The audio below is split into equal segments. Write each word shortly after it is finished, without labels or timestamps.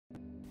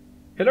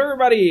Hello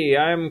everybody,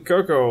 I'm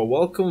Coco.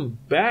 Welcome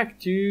back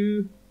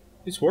to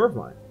this war of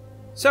mine.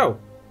 So,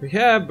 we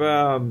have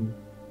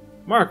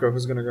Marco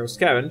who's gonna go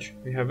scavenge,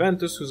 we have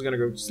Ventus who's gonna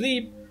go to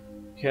sleep,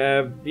 we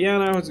have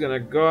Diana who's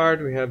gonna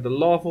guard, we have the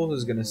Lawful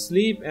who's gonna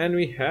sleep, and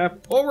we have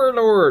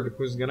Overlord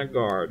who's gonna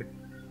guard.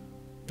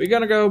 We're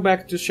gonna go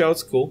back to Shell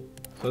School,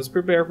 so let's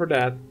prepare for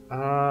that.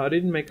 I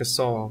didn't make a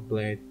saw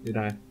blade, did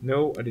I?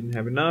 No, I didn't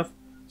have enough.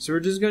 So we're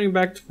just going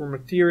back for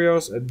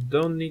materials. I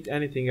don't need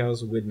anything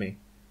else with me.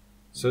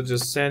 So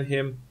just send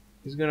him.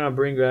 He's gonna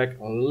bring back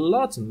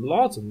lots and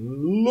lots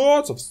and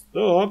lots of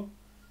stuff.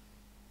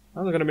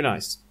 That's gonna be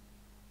nice.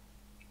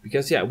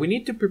 Because yeah, we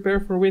need to prepare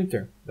for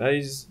winter. That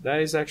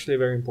is actually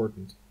very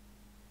important.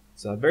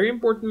 It's a very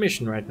important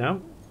mission right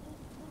now.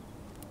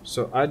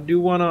 So I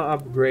do wanna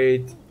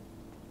upgrade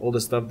all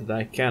the stuff that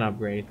I can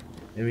upgrade.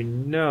 And we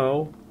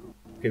know,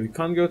 okay, we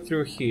can't go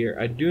through here.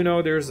 I do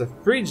know there's a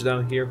fridge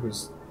down here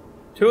who's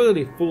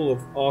totally full of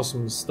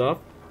awesome stuff.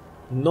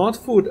 Not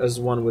food as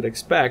one would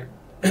expect.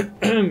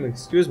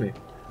 Excuse me.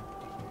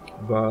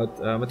 But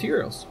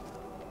materials.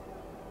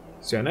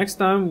 So yeah, next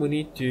time we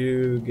need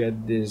to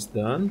get this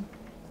done.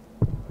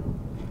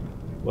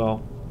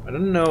 Well, I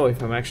don't know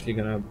if I'm actually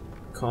gonna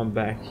come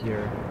back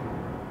here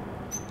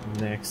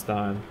next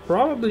time.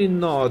 Probably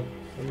not.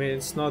 I mean,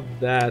 it's not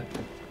that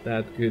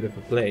good of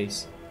a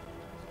place.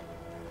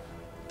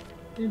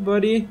 Hey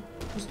buddy,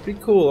 it's pretty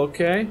cool,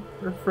 okay?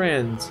 We're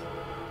friends.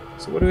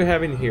 So what do we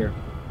have in here?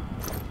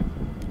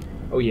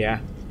 Oh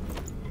yeah.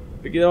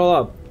 Pick it all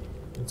up.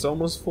 It's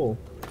almost full.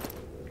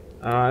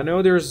 I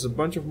know there's a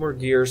bunch of more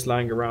gears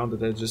lying around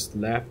that I just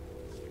left.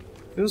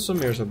 Fill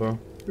some Mirzabo.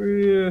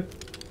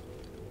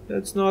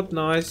 That's not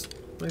nice,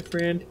 my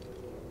friend.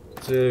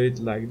 So it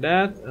like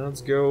that. And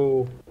let's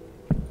go.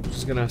 I'm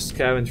just gonna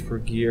scavenge for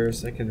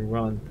gears. I can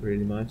run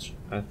pretty much,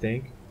 I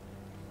think.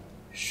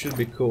 Should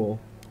be cool.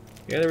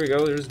 Yeah, there we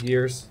go. There's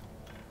gears.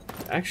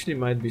 Actually,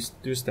 might be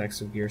 2 stacks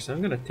of gears.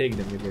 I'm gonna take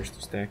them if there's 2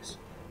 stacks.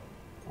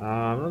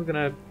 I'm not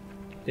gonna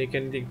take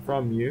anything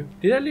from you.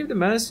 Did I leave the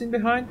medicine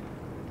behind?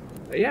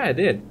 Yeah, I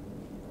did.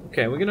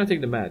 Okay, we're gonna take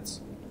the meds.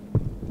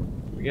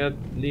 We're gonna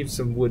leave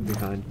some wood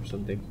behind or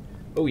something.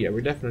 Oh yeah,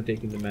 we're definitely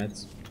taking the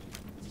meds.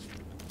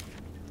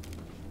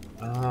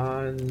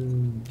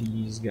 And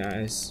these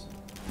guys.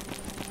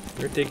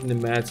 We're taking the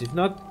meds.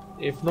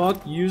 If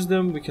not, use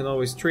them. We can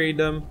always trade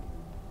them.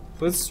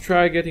 Let's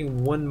try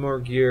getting 1 more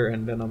gear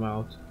and then I'm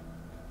out.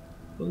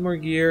 1 more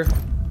gear.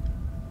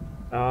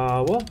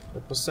 Well,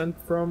 that was sent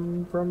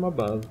from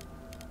above.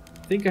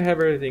 I think I have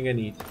everything I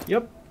need.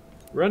 Yep.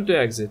 Run to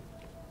exit.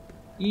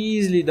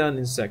 Easily done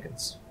in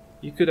seconds.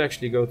 You could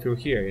actually go through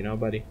here, you know,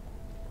 buddy.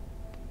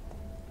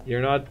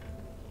 You're not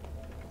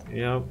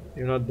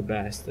the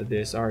best at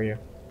this, are you?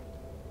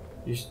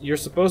 You're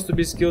supposed to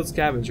be skilled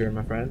scavenger,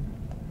 my friend.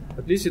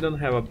 At least you don't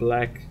have a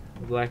black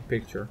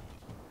picture.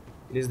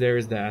 At least there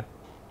is that.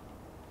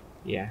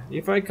 Yeah,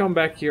 if I come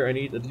back here, I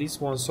need at least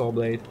 1 saw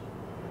blade.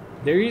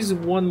 There is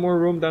 1 more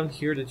room down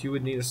here that you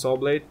would need a saw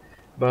blade,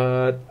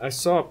 but I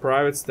saw a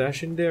private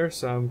stash in there,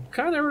 so I'm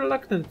kind of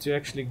reluctant to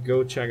actually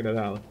go check that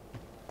out.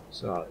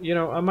 So, you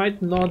know, I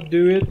might not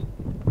do it.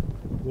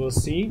 We'll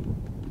see.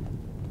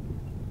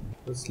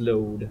 Let's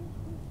load.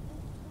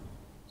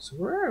 So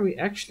where are we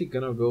actually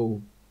gonna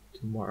go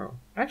tomorrow?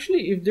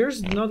 Actually, if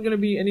there's not gonna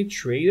be any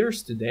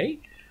traders today,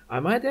 I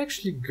might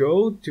actually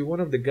go to one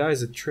of the guys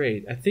that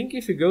trade. I think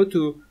if you go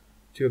to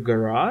a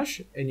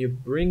garage and you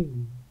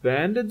bring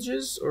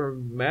bandages or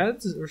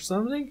meds or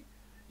something,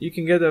 you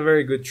can get a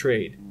very good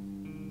trade.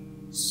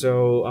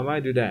 So I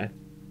might do that.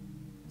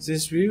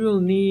 Since we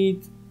will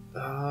need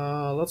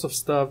lots of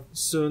stuff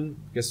soon,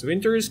 because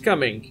winter is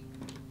coming.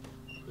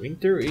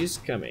 Winter is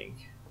coming.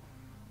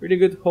 Pretty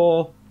good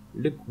haul.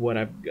 Look what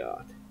I've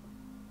got.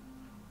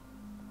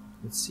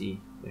 Let's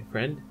see, my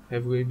friend.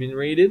 Have we been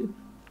raided?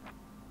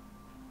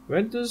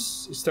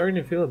 Ventus is starting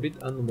to feel a bit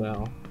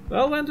unwell.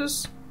 Well,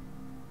 Ventus,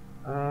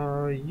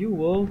 you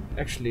will.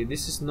 Actually,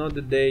 this is not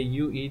the day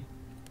you eat,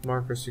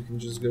 Marcus. You can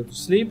just go to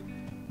sleep.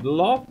 The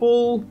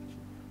Lawful,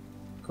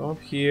 come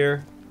up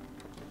here.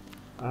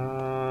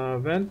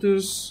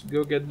 Ventus,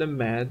 go get the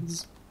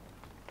meds.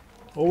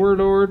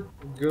 Overlord,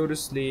 go to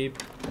sleep.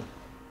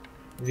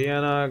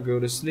 Vienna, go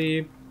to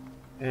sleep.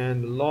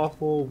 And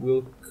Lawful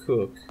will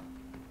cook.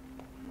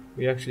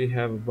 We actually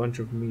have a bunch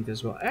of meat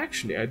as well.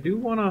 Actually, I do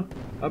want to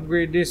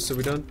upgrade this so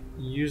we don't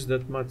use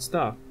that much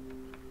stuff.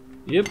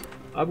 Yep,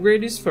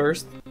 upgrade this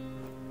first.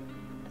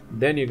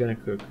 Then you're gonna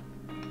cook.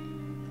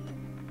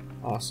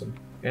 Awesome.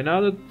 And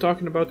now that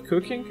talking about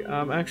cooking,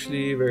 I'm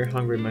actually very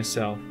hungry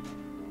myself.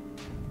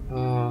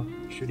 I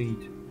should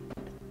eat.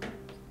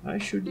 I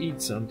should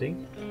eat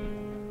something.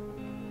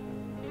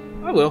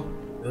 I will.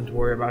 Don't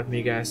worry about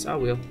me, guys. I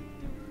will.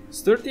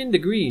 It's 13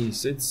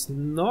 degrees. It's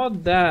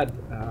not that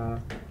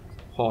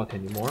hot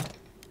anymore.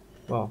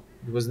 Well,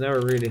 it was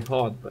never really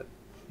hot, but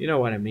you know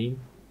what I mean.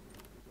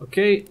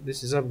 Okay,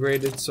 this is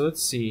upgraded, so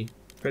let's see.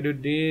 If I do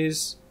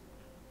this,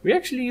 we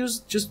actually use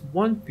just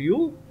 1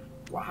 fuel?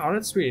 Wow,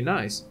 that's really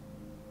nice.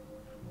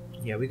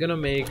 Yeah, we're gonna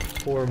make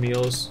 4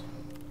 meals.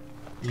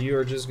 You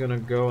are just gonna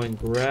go and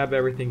grab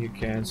everything you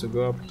can. So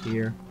go up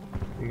here.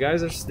 You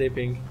guys are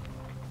sleeping.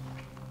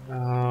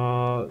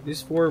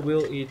 This 4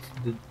 will eat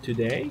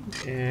today,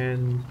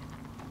 and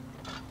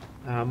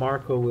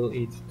Marco will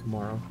eat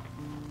tomorrow.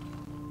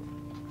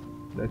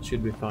 That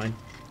should be fine.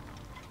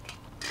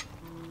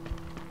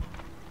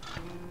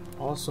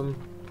 Awesome.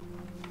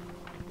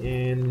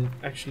 And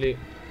actually,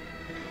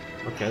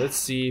 okay, let's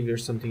see if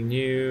there's something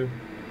new.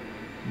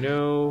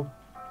 No.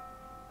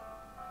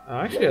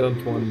 Actually, I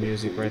don't want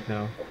music right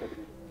now.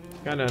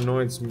 Kind of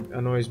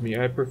annoys me.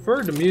 I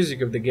prefer the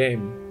music of the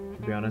game,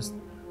 to be honest.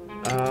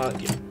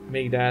 Yeah,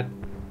 make that.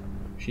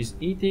 She's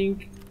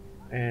eating,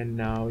 and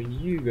now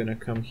you're gonna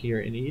come here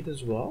and eat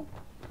as well.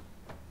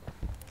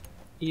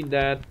 Eat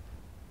that.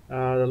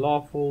 The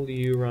lawful,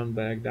 you run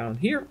back down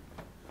here.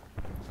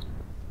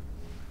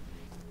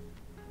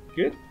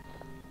 Good.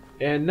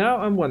 And now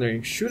I'm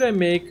wondering, should I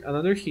make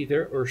another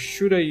heater or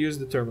should I use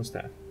the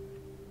thermostat?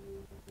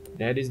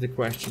 That is the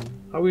question.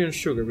 How are we on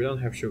sugar? We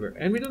don't have sugar.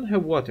 And we don't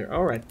have water.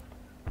 Alright.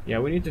 Yeah,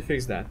 we need to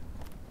fix that.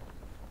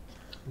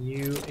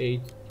 You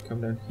 8,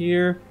 come down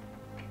here.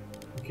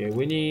 Okay,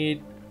 we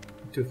need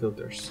 2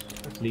 filters,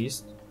 at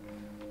least.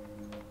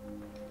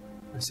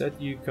 I said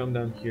you come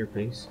down here,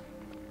 please.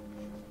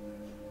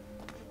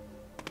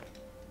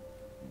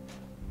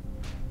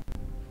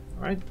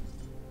 Alright.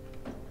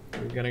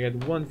 We're gonna get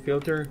 1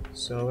 filter,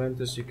 so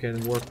Ventus, you can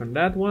work on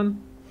that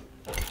one.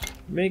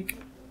 Make.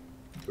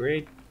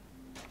 Great.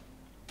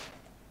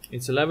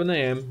 It's 11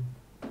 AM.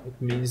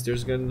 It means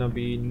there's gonna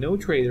be no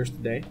traders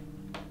today.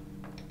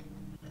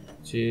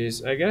 Which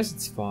is, I guess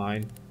it's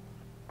fine.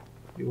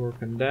 You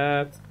work on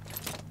that.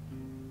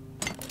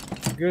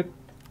 Good.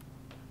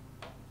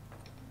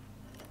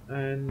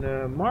 And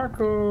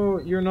Marco,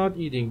 you're not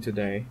eating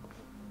today.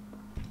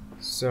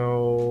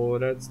 So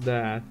that's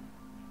that.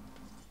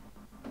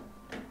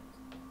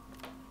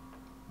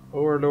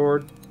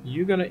 Overlord,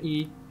 you're gonna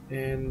eat,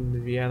 and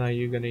Vienna,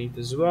 you're gonna eat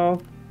as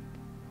well.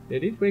 They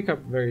did wake up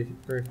very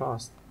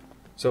fast.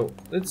 So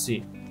let's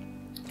see.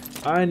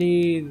 I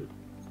need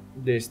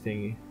this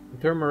thingy, a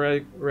thermal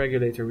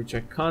regulator, which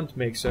I can't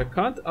make, so I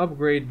can't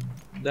upgrade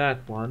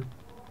that one,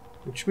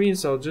 which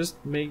means I'll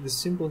just make the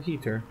simple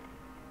heater.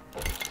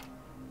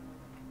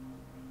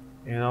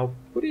 And I'll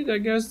put it, I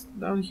guess,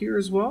 down here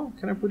as well.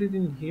 Can I put it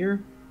in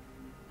here?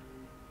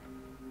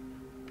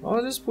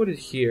 I'll just put it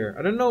here.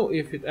 I don't know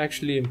if it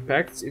actually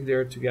impacts if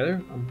they're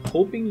together. I'm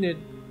hoping that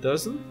it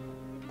doesn't.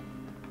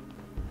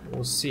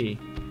 We'll see.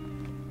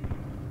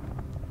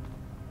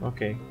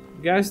 Okay,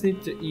 you guys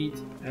need to eat,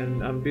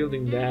 and I'm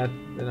building that,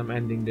 then I'm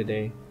ending the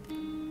day.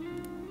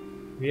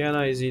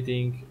 Vienna is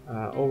eating.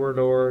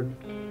 Overlord,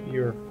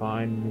 you're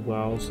fine.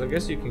 Well, so I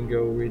guess you can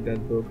go read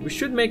that book. We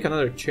should make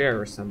another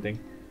chair or something,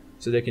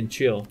 so they can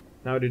chill.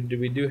 Now that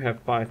we do have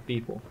 5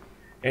 people.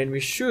 And we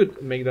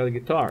should make that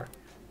guitar.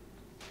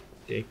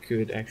 They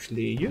could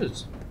actually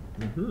use.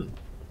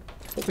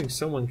 Hoping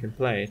someone can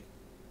play it.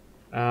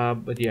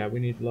 But yeah, we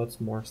need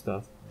lots more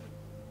stuff.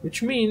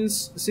 Which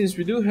means, since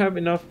we do have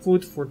enough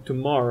food for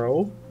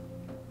tomorrow,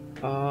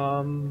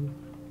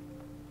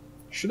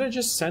 should I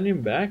just send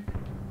him back?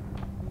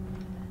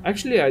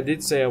 Actually, I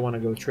did say I want to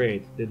go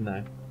trade, didn't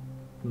I?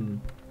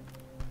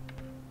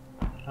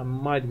 I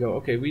might go.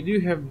 Okay, we do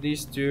have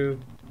these 2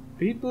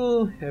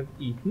 people have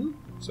eaten,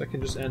 so I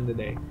can just end the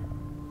day.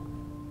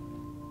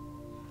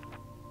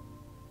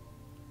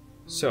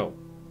 So,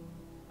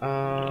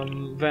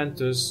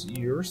 Ventus,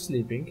 you're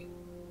sleeping.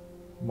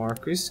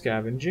 Marco is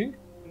scavenging.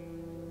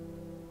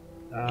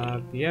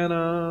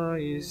 Vienna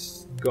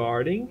is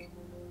guarding.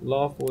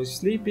 Lawful is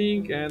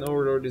sleeping, and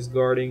Overlord is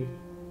guarding.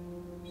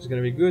 Which is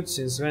gonna be good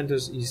since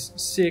Ventus is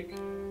sick.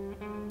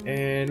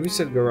 And we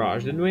said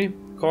garage, didn't we?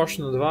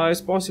 Caution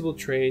advised, possible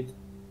trade.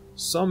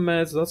 Some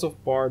meds, lots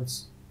of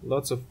parts,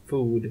 lots of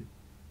food.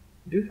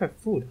 We do have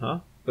food, huh?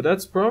 But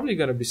that's probably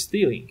gonna be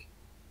stealing.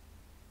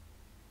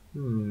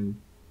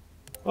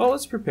 Well,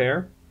 let's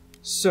prepare.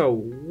 So,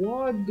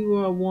 what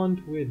do I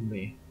want with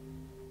me?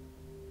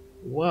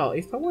 Well,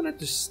 if I wanted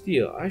to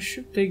steal, I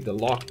should take the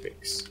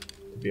lockpicks,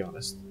 to be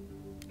honest.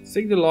 Let's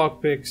take the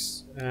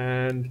lockpicks,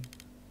 and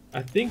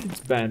I think it's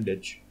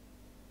bandage.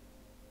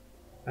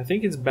 I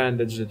think it's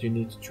bandage that you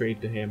need to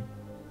trade to him.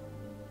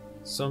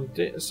 So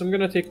I'm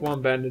gonna take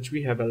 1 bandage.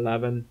 We have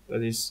 11.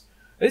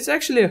 It's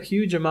actually a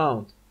huge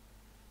amount.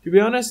 To be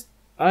honest,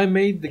 I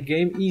made the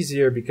game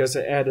easier because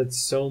I added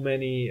so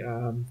many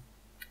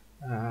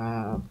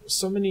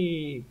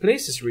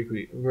places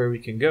where we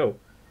can go.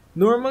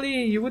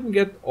 Normally, you wouldn't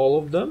get all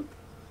of them.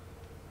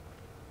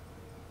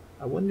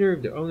 I wonder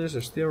if the owners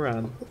are still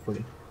around.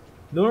 Hopefully.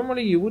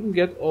 Normally, you wouldn't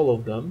get all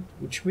of them,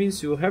 which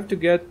means you'll have to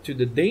get to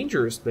the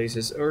dangerous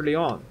places early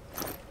on.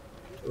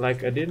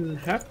 Like I didn't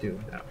have to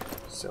now.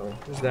 So,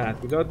 there's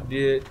that. We got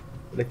the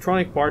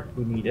electronic part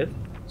we needed,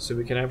 so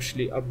we can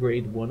actually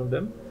upgrade one of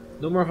them.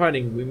 No more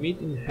hiding. We meet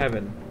in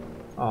heaven.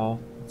 Oh,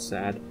 that's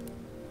sad.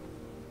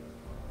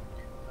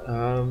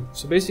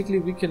 So basically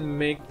we can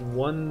make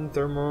 1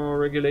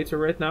 thermoregulator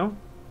right now,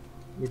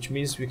 which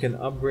means we can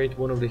upgrade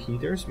one of the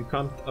heaters. We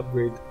can't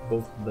upgrade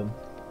both of them.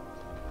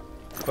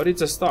 but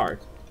it's a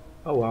start.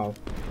 Oh wow.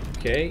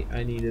 Okay,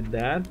 I needed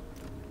that.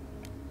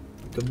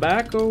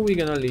 Tobacco we're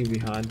gonna leave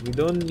behind. We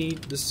don't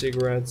need the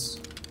cigarettes.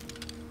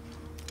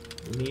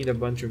 We need a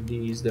bunch of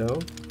these though.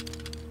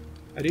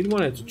 I did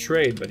want it to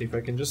trade, but if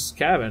I can just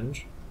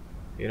scavenge,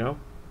 you know,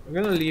 I'm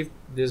gonna leave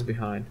this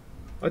behind.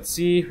 Let's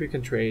see if we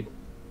can trade.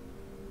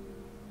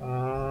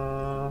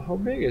 How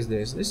big is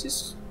this? This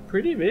is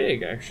pretty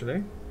big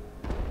actually.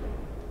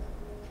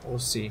 We'll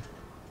see.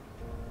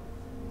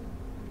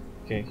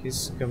 Okay,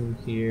 he's coming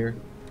here.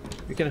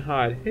 We can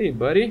hide. Hey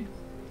buddy.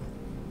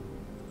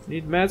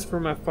 Need mats for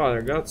my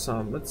father. Got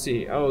some. Let's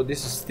see. Oh,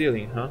 this is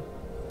stealing, huh?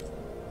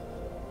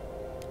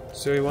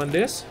 So you want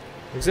this?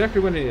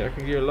 Exactly what I need. I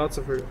can give you lots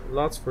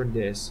for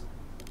this.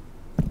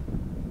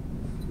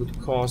 It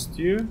would cost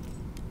you.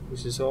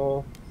 This is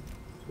all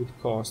it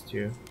would cost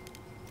you.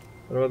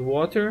 What about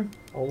water?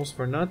 Almost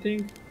for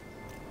nothing.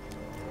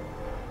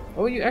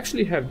 Oh, you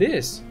actually have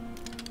this.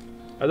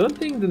 I don't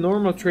think the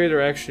normal trader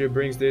actually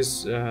brings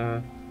this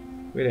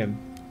with him.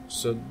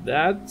 So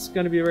that's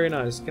gonna be very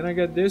nice. Can I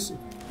get this? It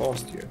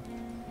cost you.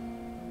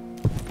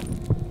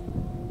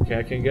 Okay,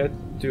 I can get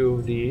 2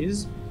 of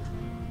these.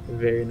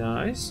 Very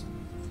nice.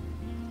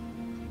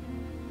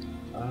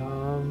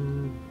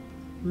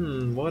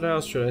 What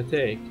else should I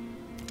take?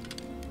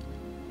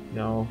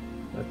 No,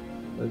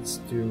 that's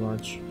too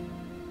much.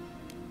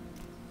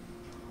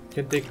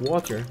 Can take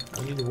water.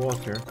 I need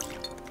water.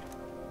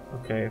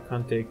 Okay, I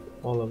can't take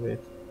all of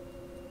it.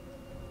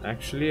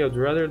 Actually, I'd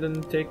rather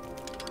than take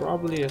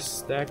probably a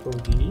stack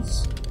of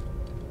these.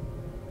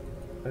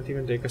 Can't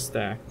even take a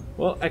stack.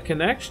 Well, I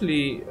can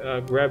actually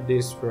grab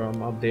this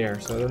from up there,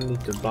 so I don't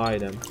need to buy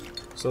them.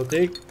 So I'll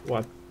take,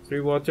 what,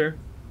 3 water?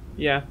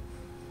 Yeah,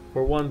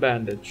 for 1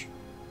 bandage.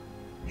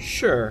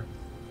 Sure.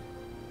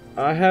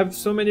 I have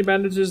so many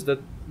bandages that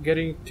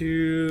getting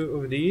 2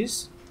 of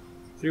these,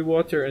 3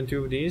 water and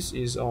 2 of these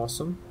is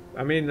awesome.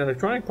 I mean,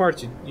 electronic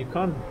parts you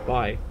can't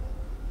buy.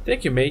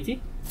 Thank you,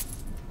 matey.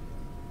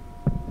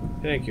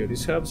 Thank you,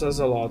 this helps us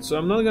a lot. So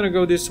I'm not gonna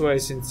go this way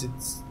since it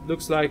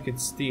looks like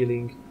it's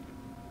stealing.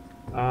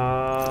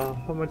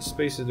 How much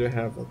space do I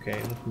have? Okay,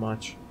 not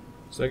much.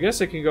 So I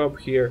guess I can go up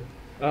here.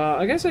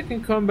 I guess I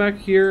can come back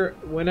here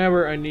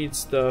whenever I need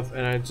stuff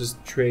and I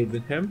just trade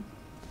with him.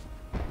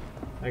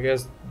 I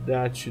guess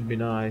that should be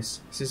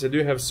nice. Since I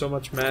do have so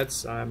much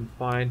mats, I'm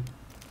fine.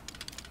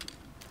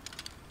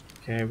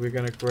 Okay, we're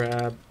gonna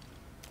grab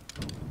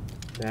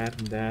that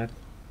and that.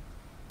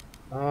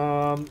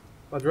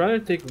 I'd rather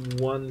take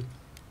 1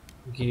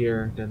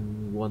 gear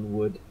than 1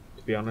 wood,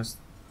 to be honest.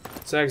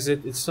 Let's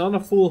exit. It's not a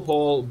full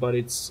haul, but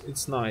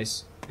it's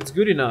nice. It's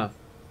good enough,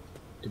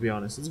 to be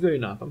honest. It's good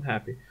enough. I'm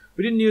happy.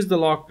 We didn't use the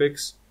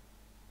lockpicks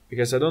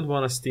because I don't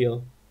want to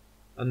steal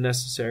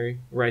unnecessary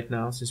right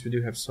now since we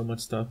do have so much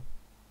stuff.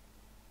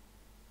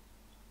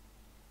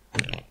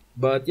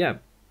 But yeah,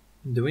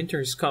 the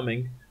winter is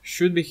coming.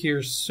 Should be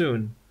here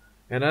soon,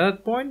 and at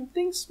that point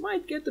things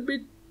might get a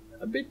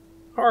bit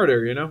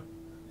harder. You know,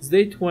 it's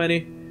day 20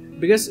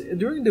 because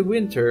during the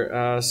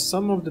winter,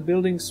 some of the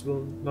buildings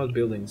will not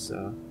buildings.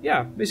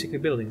 Yeah, basically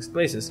buildings,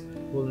 places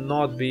will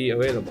not be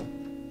available.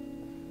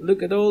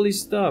 Look at all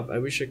this stuff. I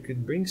wish I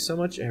could bring so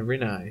much every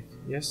night.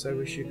 Yes, I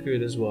wish you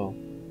could as well.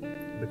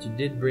 But you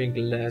did bring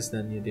less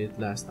than you did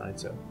last night,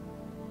 so.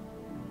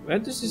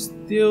 Ventus is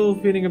still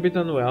feeling a bit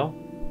unwell.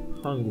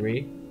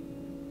 Hungry.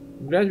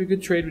 I'm glad we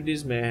could trade with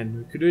this man.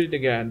 We could do it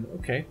again.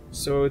 Okay,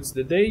 so it's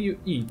the day you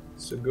eat.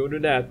 So go to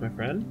that, my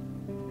friend.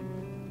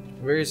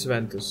 Where is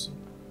Ventus?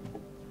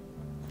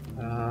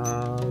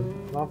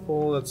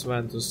 Lawful, that's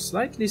Ventus.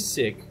 Slightly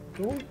sick.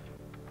 Go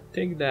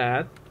take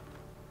that.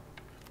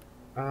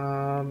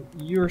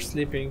 You're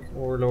sleeping,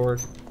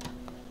 Overlord.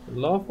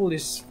 Lawful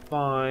is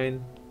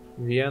fine.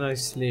 Vienna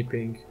is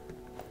sleeping.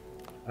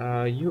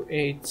 You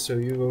ate, so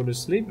you go to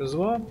sleep as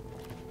well.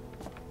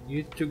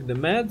 You took the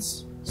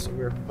meds, so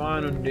we're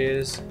fine on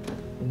this.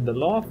 And the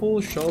Lawful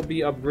shall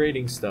be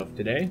upgrading stuff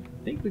today.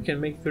 I think we can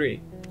make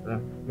 3.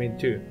 Made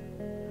 2.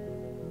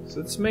 So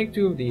let's make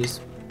 2 of these.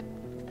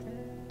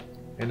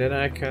 And then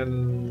I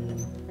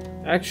can...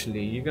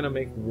 Actually, you're gonna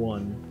make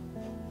 1.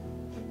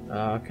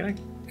 Can I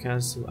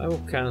cancel? I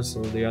will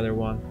cancel the other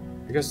one.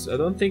 Because I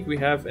don't think we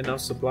have enough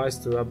supplies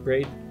to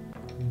upgrade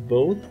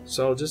both.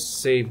 So I'll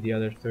just save the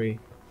other 3.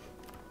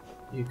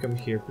 You come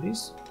here,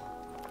 please.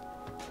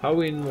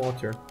 How in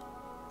water?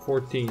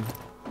 14.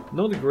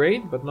 Not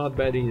great, but not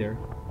bad either.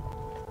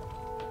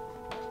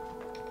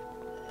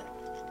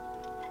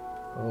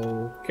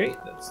 Okay,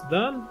 that's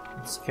done.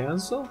 Let's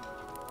cancel.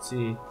 Let's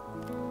see.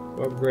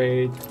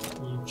 Upgrade.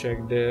 You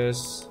check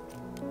this.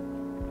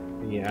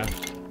 Yeah.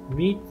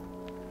 Meat.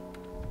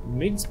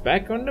 Meat's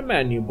back on the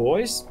menu,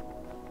 boys.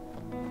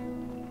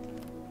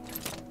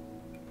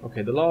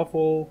 Okay, the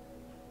Lawful.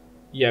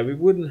 Yeah, we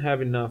wouldn't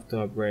have enough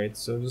to upgrade,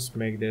 so just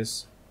make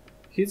this.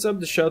 Heats up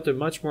the shelter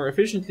much more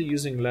efficiently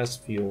using less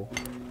fuel.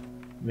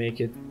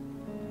 Make it.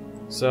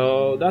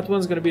 So that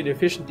one's gonna be the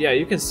efficient. Yeah,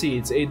 you can see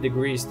it's 8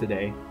 degrees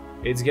today.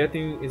 It's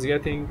getting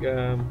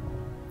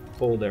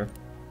colder.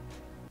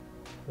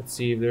 Let's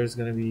see if there's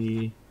gonna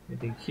be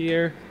anything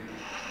here.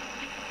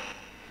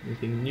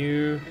 Anything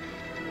new?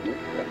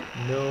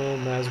 No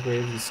mass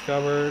graves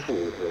discovered.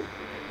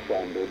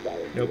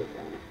 Nope.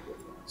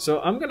 So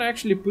I'm gonna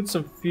actually put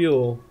some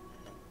fuel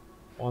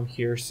on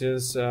here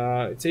since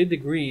it's 8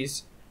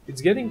 degrees.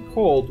 It's getting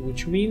cold,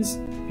 which means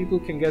people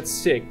can get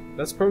sick.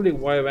 That's probably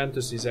why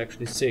Ventus is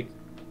actually sick.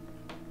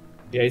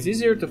 Yeah, it's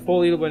easier to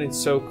fall ill when it's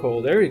so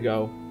cold. There you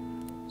go.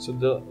 So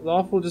the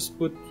lawful just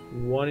put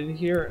 1 in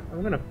here.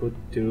 I'm gonna put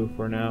 2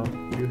 for now.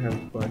 We do have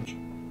a bunch.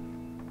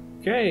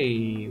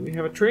 Okay, we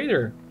have a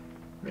trader.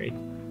 Great.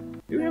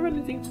 Do we have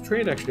anything to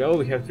trade actually? Oh,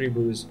 we have 3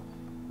 booze.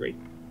 Great.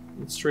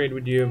 Let's trade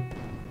with you.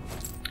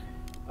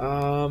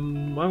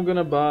 I'm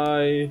gonna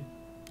buy...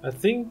 I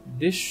think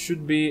this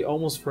should be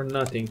almost for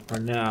nothing for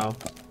now.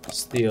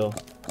 Still.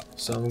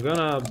 So I'm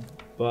gonna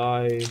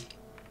buy...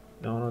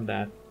 No, not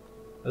that.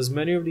 As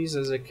many of these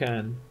as I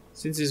can.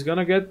 Since he's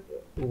gonna get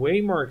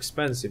way more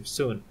expensive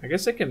soon. I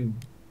guess I can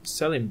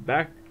sell him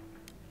back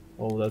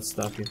all that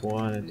stuff if I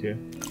wanted to.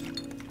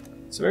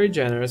 It's very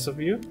generous of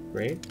you.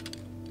 Great.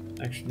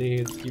 Actually,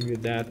 let's give you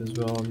that as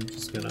well. I'm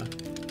just gonna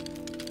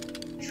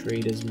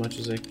trade as much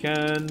as I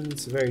can.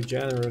 It's very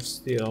generous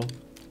still.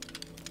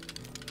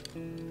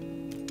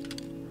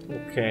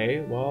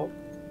 Okay, well,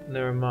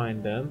 never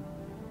mind then.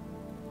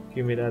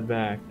 Give me that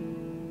back.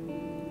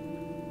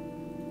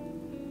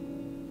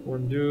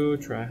 Won't do.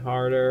 Try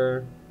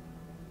harder.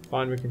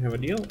 Fine, we can have a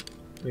deal.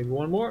 Maybe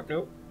one more?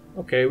 Nope.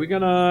 Okay, we're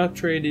gonna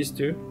trade these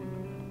 2.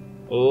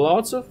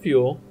 Lots of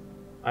fuel.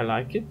 I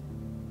like it.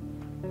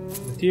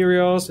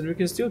 Materials, and we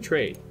can still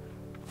trade.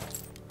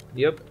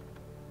 Yep.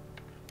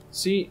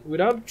 See,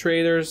 without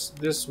traders,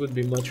 this would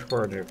be much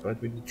harder,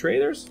 but with the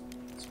traders,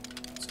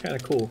 it's kind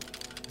of cool.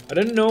 I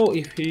don't know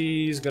if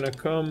he's gonna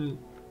come,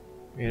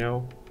 you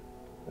know,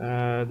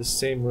 the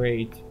same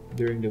rate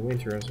during the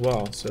winter as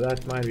well, so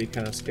that might be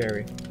kind of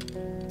scary.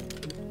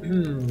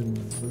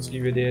 Let's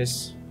give you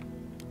this.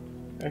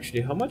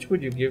 Actually, how much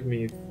would you give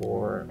me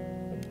for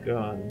a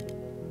gun?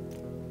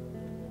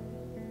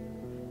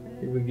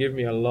 It would give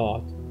me a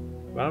lot,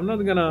 but I'm not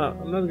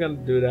gonna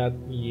do that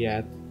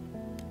yet.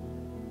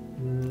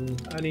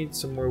 I need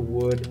some more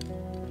wood.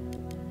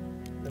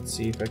 Let's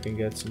see if I can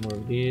get some more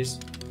of these.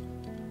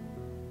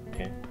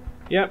 Okay.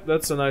 Yep,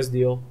 that's a nice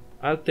deal.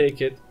 I'll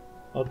take it.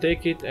 I'll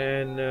take it,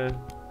 and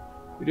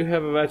we do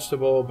have a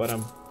vegetable, but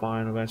I'm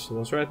fine on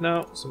vegetables right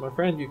now. So my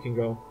friend, you can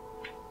go.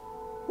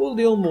 We'll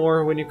deal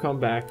more when you come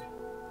back.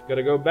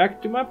 Gotta go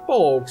back to my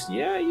folks.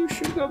 Yeah, you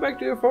should go back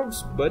to your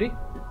folks, buddy.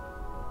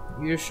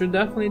 You should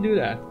definitely do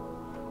that.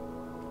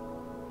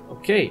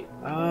 Okay,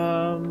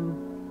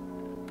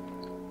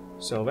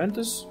 so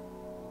Ventus,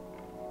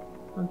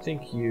 I don't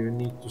think you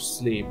need to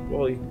sleep.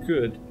 Well, you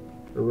could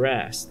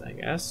rest, I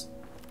guess.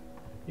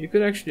 You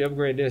could actually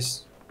upgrade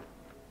this.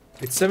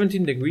 It's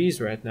 17 degrees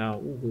right now.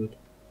 Ooh, good.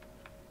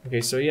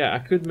 Okay, so yeah, I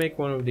could make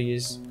one of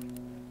these.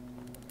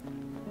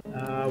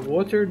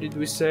 Water, did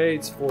we say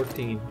it's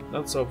 14?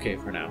 That's okay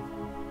for now.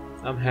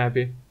 I'm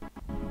happy.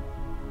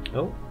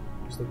 Oh,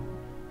 is that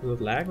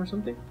lag or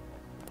something?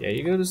 Yeah,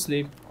 you go to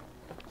sleep.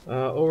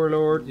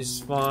 Overlord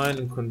is fine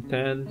and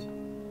content.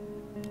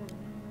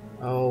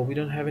 Oh, we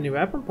don't have any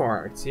weapon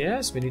parts.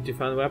 Yes, we need to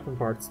find weapon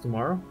parts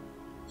tomorrow.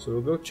 So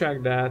we'll go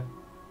check that.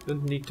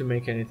 Don't need to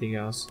make anything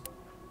else.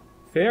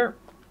 Fair.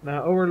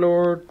 Now,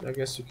 Overlord, I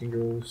guess you can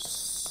go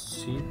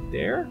sit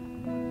there.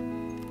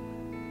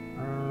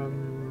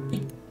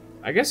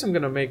 I guess I'm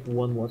gonna make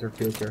 1 water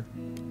filter.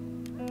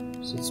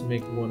 So let's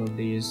make 1 of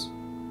these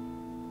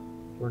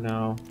for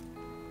now.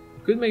 I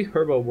could make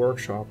herbal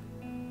workshop.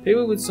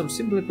 Table with some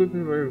simple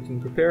equipment where we can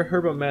prepare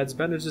herbal meds,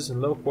 bandages,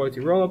 and low quality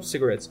roll-up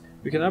cigarettes.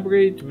 We can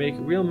upgrade it to make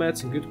real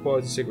meds and good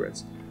quality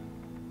cigarettes.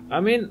 I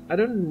mean, I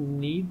don't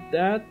need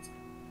that.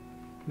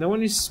 No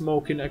one is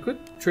smoking. I could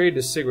trade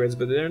the cigarettes,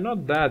 but they're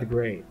not that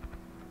great.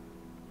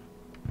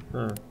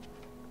 Huh.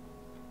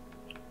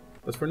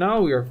 But for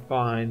now we are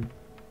fine.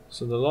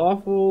 So the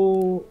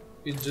lawful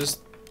is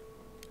just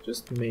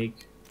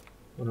make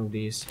 1 of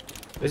these.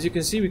 As you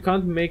can see, we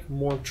can't make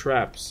more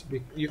traps.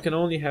 You can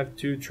only have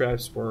 2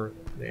 traps for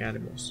the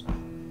animals.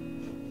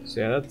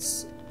 So yeah,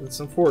 that's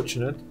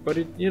unfortunate, but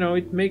it, you know,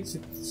 it makes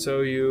it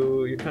so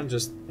you can't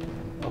just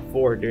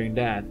afford doing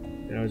that.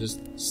 You know,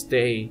 just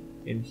stay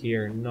in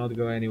here and not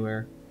go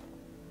anywhere.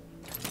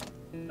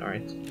 All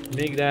right,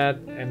 make that,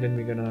 and then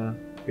we're gonna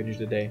finish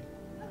the day.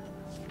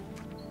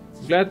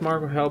 I'm glad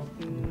Marco helped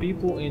the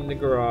people in the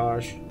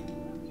garage.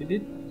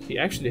 He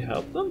actually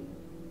helped them?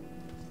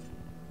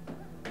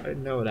 I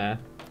didn't know that.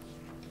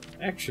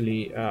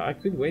 Actually, I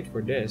could wait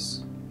for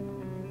this.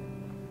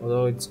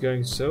 Although it's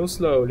going so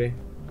slowly.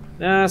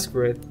 Nah,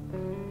 screw it.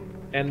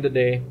 End the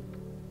day.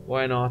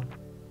 Why not?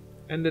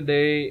 End the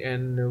day,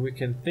 and we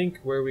can think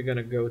where we're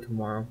gonna go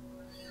tomorrow.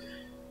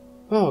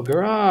 Oh,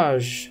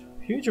 garage!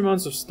 Huge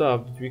amounts of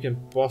stuff that we can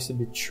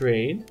possibly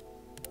trade.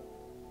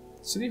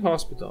 City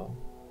hospital.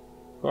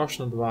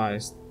 Caution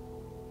advised.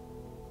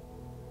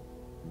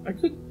 I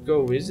could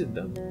go visit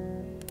them.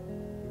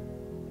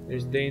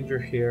 There's danger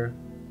here.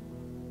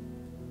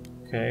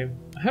 Okay.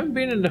 I haven't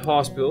been in the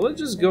hospital. Let's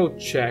just go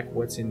check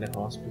what's in the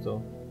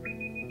hospital.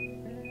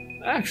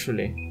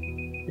 Actually,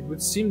 it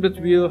would seem that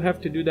we'll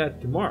have to do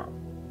that tomorrow.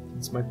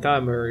 Since my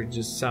timer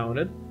just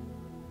sounded.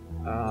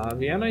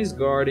 Vienna is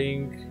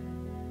guarding.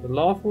 The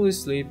Lawful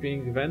is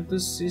sleeping.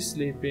 Ventus is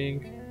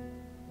sleeping.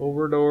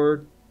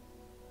 Overlord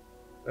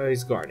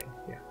is guarding.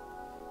 Yeah.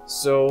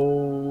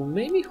 So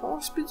maybe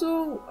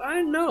hospital? I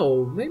don't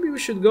know. Maybe we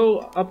should go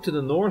up to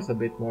the north a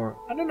bit more.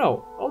 I don't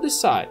know. I'll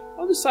decide.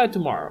 I'll decide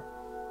tomorrow.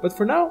 But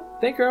for now,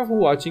 thank you all for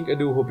watching. I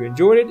do hope you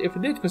enjoyed it. If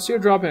you did, consider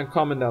dropping a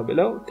comment down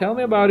below. Tell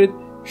me about it.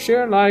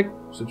 Share, like,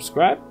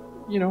 subscribe.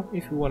 You know,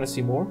 if you want to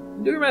see more.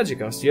 Do your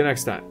magic. I'll see you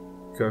next time.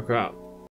 Koko out.